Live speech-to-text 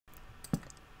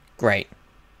Great.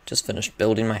 Just finished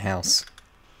building my house.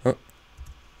 Oh,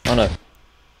 oh no.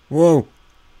 Whoa!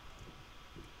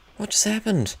 What just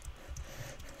happened?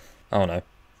 Oh no.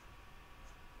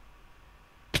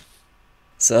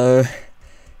 So,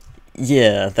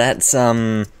 yeah, that's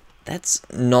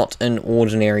not an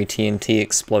ordinary TNT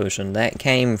explosion. That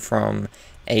came from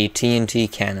a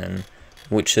TNT cannon,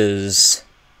 which is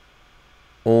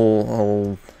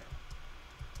all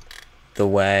the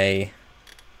way...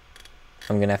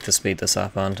 I'm gonna have to speed this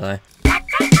up, aren't I?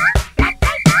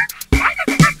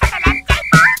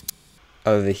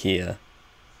 Over here.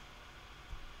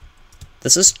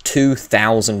 This is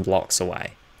 2,000 blocks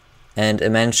away. And it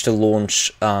managed to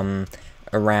launch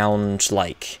around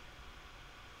like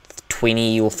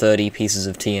 20 or 30 pieces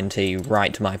of TNT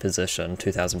right to my position,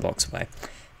 2,000 blocks away.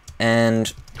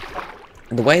 And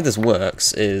the way this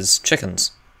works is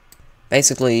chickens.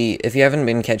 Basically, if you haven't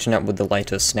been catching up with the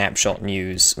latest snapshot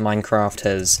news, Minecraft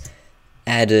has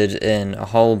added in a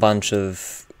whole bunch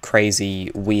of crazy,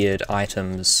 weird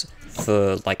items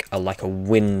for like a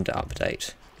wind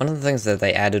update. One of the things that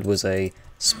they added was a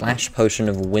splash potion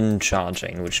of wind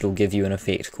charging, which will give you an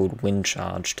effect called wind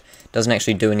charged. Doesn't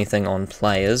actually do anything on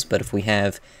players, but if we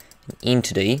have an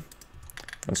entity,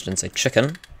 for instance a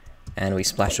chicken, and we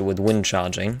splash it with wind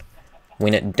charging,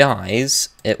 when it dies,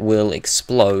 it will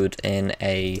explode in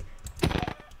a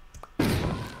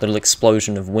little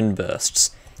explosion of wind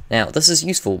bursts. Now, this is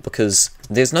useful because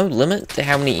there's no limit to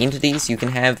how many entities you can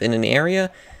have in an area,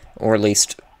 or at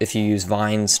least if you use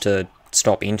vines to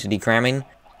stop entity cramming.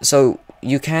 So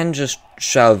you can just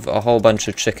shove a whole bunch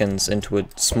of chickens into a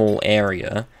small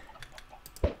area.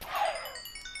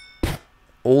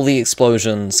 All the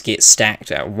explosions get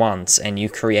stacked at once, and you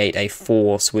create a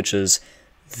force which is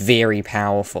very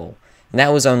powerful. And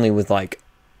that was only with like,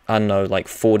 I don't know, like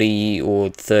 40 or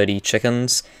 30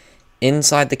 chickens.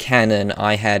 Inside the cannon,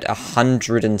 I had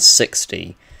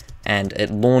 160, and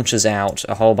it launches out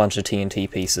a whole bunch of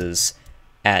TNT pieces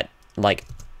at like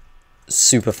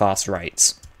super fast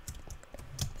rates.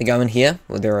 They go in here,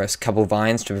 where there are a couple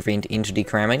vines to prevent entity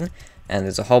cramming, and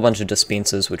there's a whole bunch of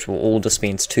dispensers which will all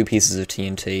dispense 2 pieces of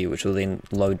TNT, which will then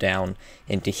load down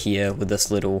into here with this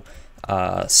little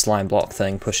slime block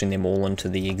thing, pushing them all into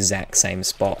the exact same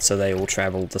spot so they all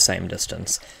travel the same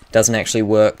distance. Doesn't actually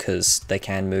work because they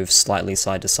can move slightly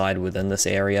side to side within this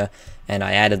area, and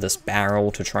I added this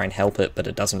barrel to try and help it, but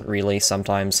it doesn't really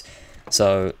sometimes.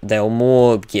 So they'll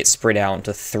more get spread out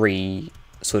into 3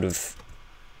 sort of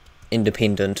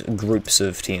independent groups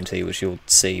of TNT, which you'll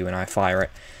see when I fire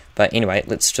it. But anyway,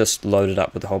 let's just load it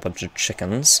up with a whole bunch of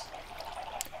chickens.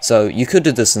 So you could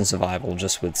do this in survival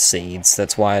just with seeds.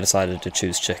 That's why I decided to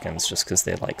choose chickens, just because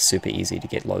they're like super easy to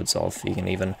get loads of. You can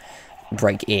even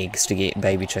break eggs to get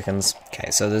baby chickens. Okay,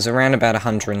 so there's around about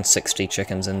 160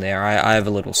 chickens in there. I have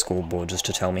a little scoreboard just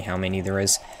to tell me how many there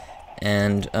is.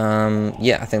 And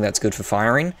yeah, I think that's good for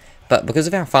firing. But because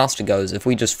of how fast it goes, if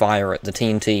we just fire it, the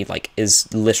TNT like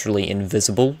is literally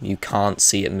invisible. You can't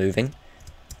see it moving.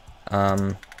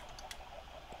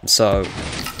 So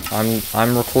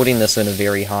I'm recording this in a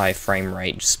very high frame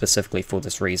rate specifically for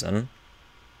this reason.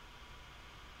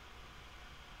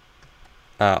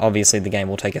 Obviously the game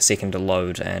will take a second to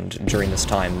load, and during this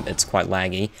time it's quite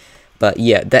laggy. But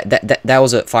yeah, that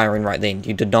was it firing right then.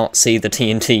 You did not see the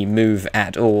TNT move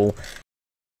at all.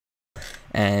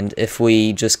 And if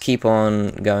we just keep on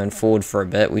going forward for a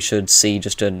bit, we should see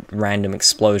just a random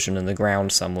explosion in the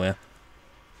ground somewhere.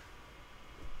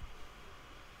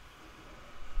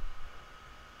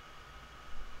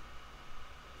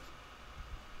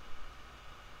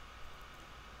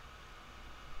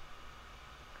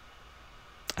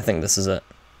 I think this is it.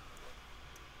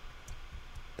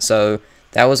 So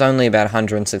that was only about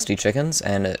 160 chickens,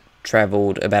 and it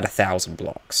traveled about 1,000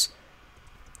 blocks.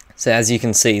 So as you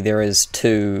can see, there is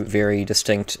 2 very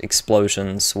distinct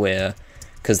explosions where,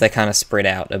 because they kind of spread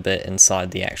out a bit inside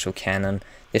the actual cannon.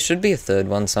 There should be a 3rd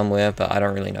one somewhere, but I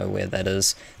don't really know where that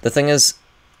is. The thing is,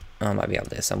 oh, it might be up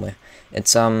there somewhere.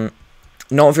 It's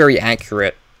not very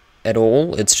accurate at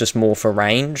all. It's just more for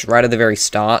range. Right at the very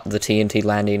start, the TNT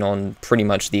landing on pretty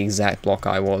much the exact block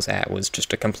I was at was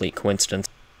just a complete coincidence.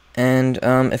 And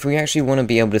if we actually want to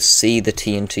be able to see the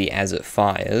TNT as it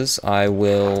fires, I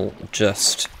will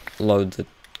just load the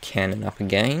cannon up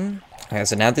again. Okay,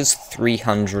 so now there's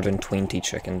 320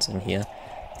 chickens in here.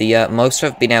 The most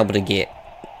I've been able to get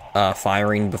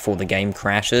firing before the game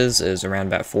crashes is around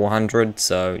about 400,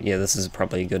 so yeah, this is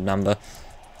probably a good number.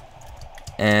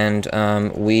 And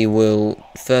we will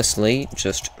firstly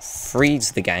just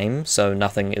freeze the game so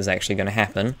nothing is actually going to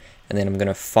happen, and then I'm going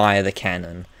to fire the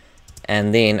cannon.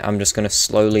 And then I'm just going to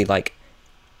slowly like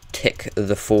tick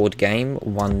the forward game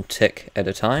one tick at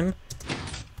a time.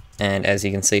 And as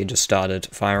you can see, it just started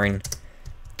firing.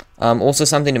 Also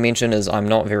something to mention is I'm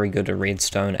not very good at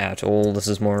redstone at all. This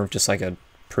is more of just like a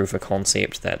proof of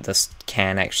concept that this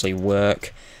can actually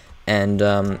work. And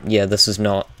yeah, this is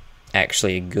not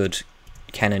actually a good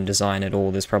cannon design at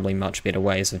all. There's probably much better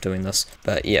ways of doing this.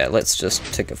 But yeah, let's just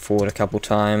tick it forward a couple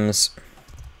times.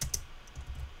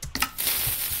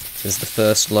 This is the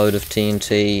first load of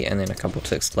TNT, and then a couple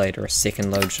ticks later a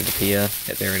second load should appear.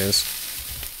 Yeah, there it is.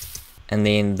 And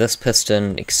then this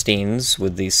piston extends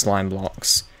with these slime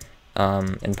blocks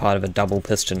in part of a double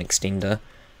piston extender,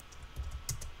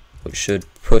 which should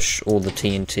push all the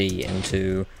TNT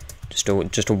into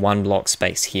just a one block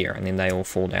space here, and then they all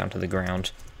fall down to the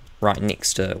ground right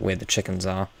next to where the chickens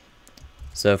are.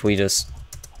 So if we just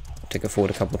tick it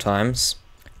forward a couple times.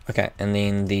 Okay, and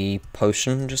then the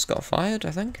potion just got fired,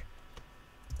 I think.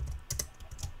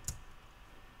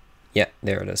 Yeah,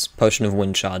 there it is. Potion of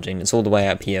wind charging. It's all the way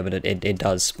up here, but it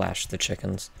does splash the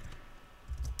chickens.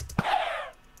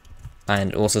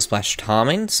 And also splashed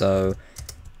harming, so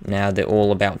now they're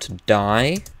all about to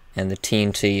die, and the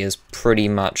TNT is pretty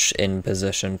much in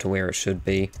position to where it should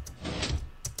be.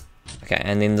 Okay,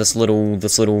 and then this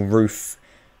little roof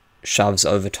shoves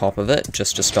over top of it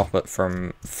just to stop it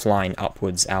from flying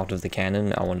upwards out of the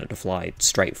cannon. I want it to fly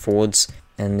straight forwards,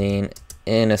 and then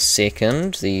in a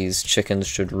second, these chickens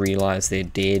should realize they're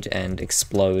dead and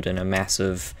explode in a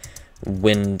massive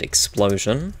wind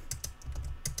explosion.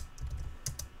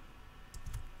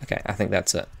 Okay, I think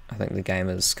that's it. I think the game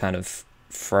is kind of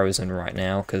frozen right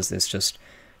now because there's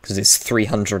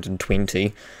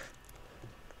 320.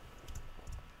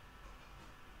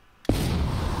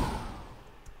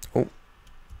 Oh.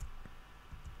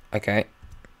 Okay.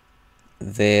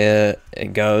 There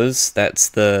it goes. That's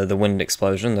the wind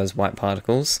explosion, those white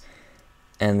particles.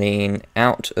 And then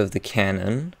out of the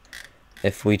cannon,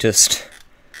 if we just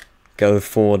go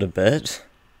forward a bit,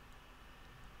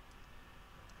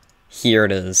 here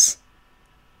it is.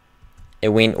 It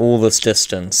went all this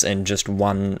distance in just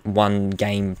one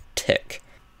game tick.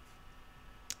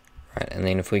 Right, and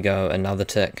then if we go another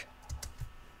tick,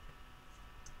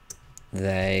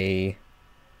 they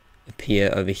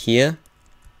appear over here.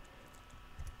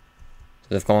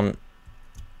 They've gone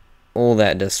all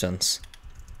that distance.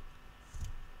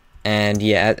 And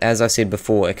yeah, as I said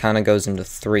before, it kind of goes into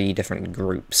 3 different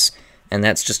groups. And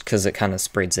that's just because it kind of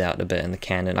spreads out a bit in the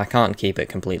cannon. I can't keep it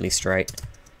completely straight,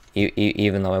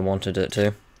 even though I wanted it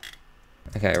to.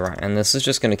 Okay, right, and this is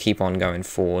just going to keep on going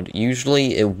forward.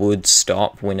 Usually it would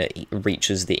stop when it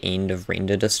reaches the end of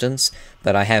render distance,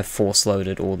 but I have force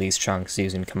loaded all these chunks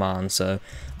using commands, so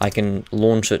I can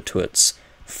launch it to its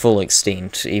full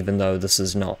extent, even though this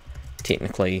is not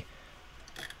technically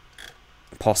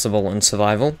possible in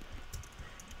survival.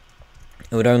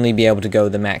 It would only be able to go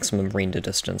the maximum render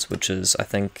distance, which is, I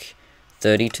think,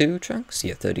 32 chunks?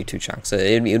 Yeah, 32 chunks. So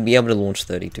it would be able to launch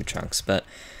 32 chunks, but...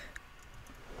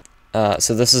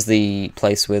 so this is the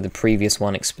place where the previous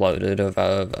one exploded of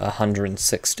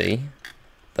 160,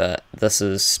 but this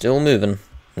is still moving.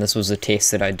 And this was a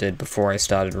test that I did before I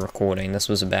started recording. This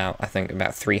was about, I think,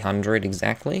 about 300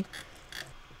 exactly.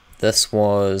 This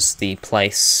was the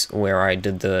place where I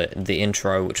did the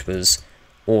intro, which was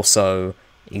also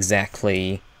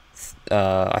exactly,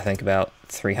 I think, about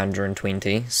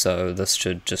 320. So this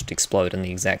should just explode in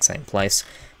the exact same place.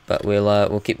 But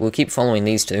we'll keep following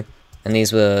these two. And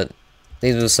these were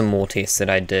some more tests that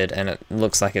I did, and it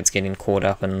looks like it's getting caught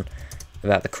up in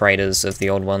about the craters of the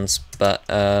old ones. But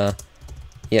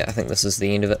yeah, I think this is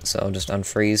the end of it, so I'll just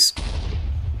unfreeze.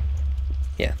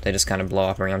 Yeah, they just kind of blow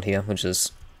up around here, which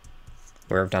is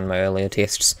where I've done my earlier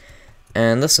tests.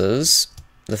 And this is,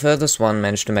 the furthest one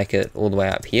managed to make it all the way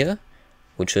up here,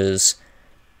 which is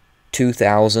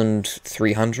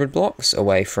 2,300 blocks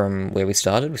away from where we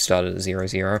started. We started at 0,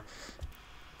 0.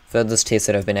 Furthest test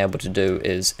that I've been able to do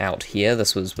is out here.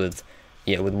 This was with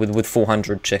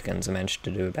 400 chickens. I managed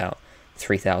to do about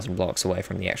 3,000 blocks away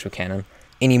from the actual cannon.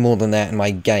 Any more than that and my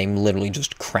game literally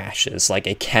just crashes, like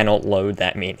it cannot load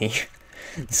that many.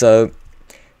 So,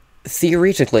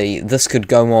 theoretically, this could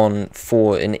go on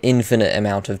for an infinite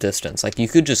amount of distance. Like, you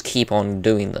could just keep on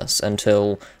doing this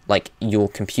until, like, your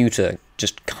computer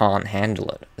just can't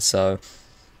handle it. So,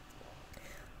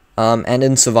 and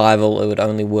in survival, it would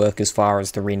only work as far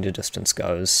as the render distance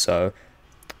goes, so...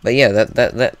 But yeah,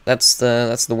 that's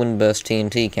the Windburst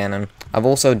TNT cannon. I've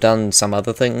also done some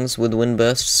other things with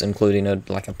Windbursts, including a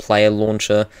player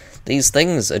launcher. These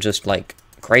things are just like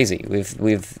crazy.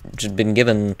 We've just been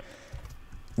given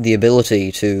the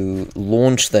ability to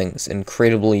launch things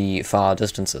incredibly far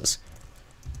distances.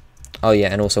 Oh yeah,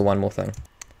 and also one more thing.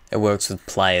 It works with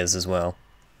players as well.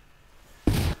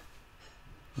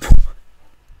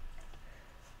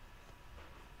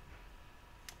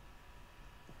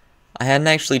 I hadn't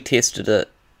actually tested it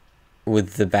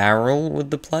with the barrel with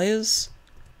the players.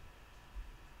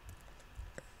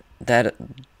 That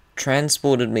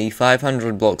transported me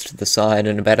 500 blocks to the side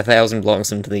and about 1,000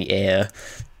 blocks into the air.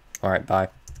 Alright, bye.